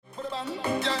You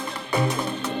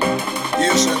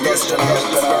should just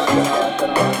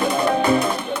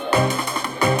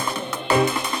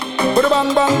put a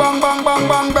bang bang bang bang bang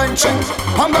bang bang check.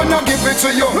 I'm gonna give it to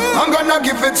you. I'm gonna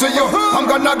give it to you. I'm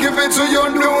gonna give it to you.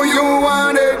 Do you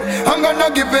want it? I'm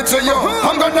gonna give it to you.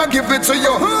 I'm gonna give it to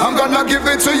you. I'm gonna give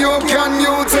it to you. Can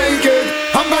you take it?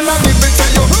 I'm gonna give it to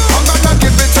you. I'm gonna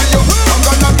give it to you. I'm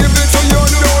gonna give it to you.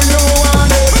 Do you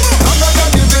want it? I'm gonna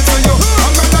give it to you.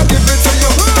 I'm gonna give it to you.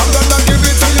 I'm gonna give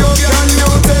it to you. Can you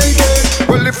take it?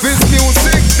 Well, if it's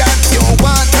music that you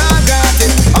want, I got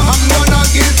it. I'm gonna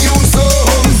give you some.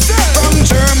 From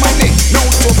Germany, now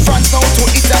to France, now to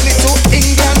Italy, to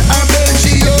England and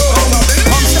Belgium,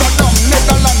 Amsterdam,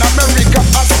 Netherlands, America,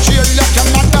 Australia,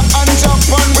 Canada and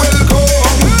Japan. Welcome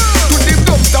to the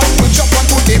dubstep with Japan,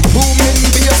 to the booming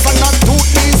bass and not to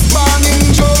these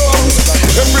banging drums.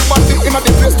 Everybody in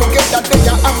the place together, they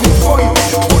are having fun.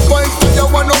 Good vibes to you,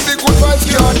 one of the good vibes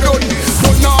you're done.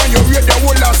 But now you're ready, the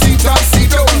whole of sit and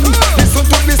sit down. Listen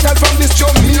to this style from this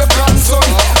Jamaican son.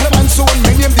 Monsoon,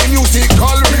 me name the music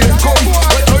call real come.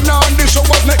 But turn on the show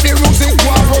up, make the music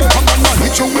war run. I'm gonna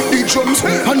hit you with the drums,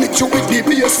 I hit you with the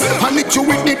bass, I hit you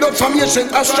with the dub from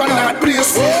ancient astronaut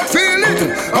place. Feel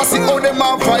it, I see how them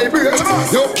a vibrate.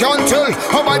 You can't tell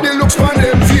how body looks on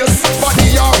them face.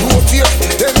 Body a rotate,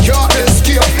 them can't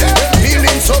escape. Them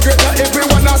feeling so great that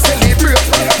everyone a celebrate.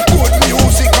 Good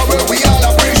music, where we all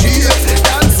appreciate.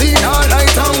 Dancing all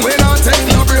night and we not take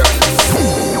no break.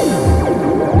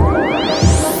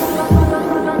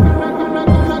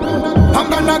 I'm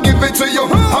gonna give it to you.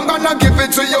 I'm gonna give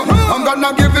it to you. I'm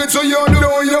gonna give it to you.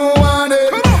 Do you want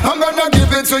it? I'm gonna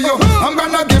give it to you. I'm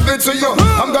gonna give it to you.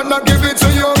 I'm gonna give it to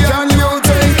you. Can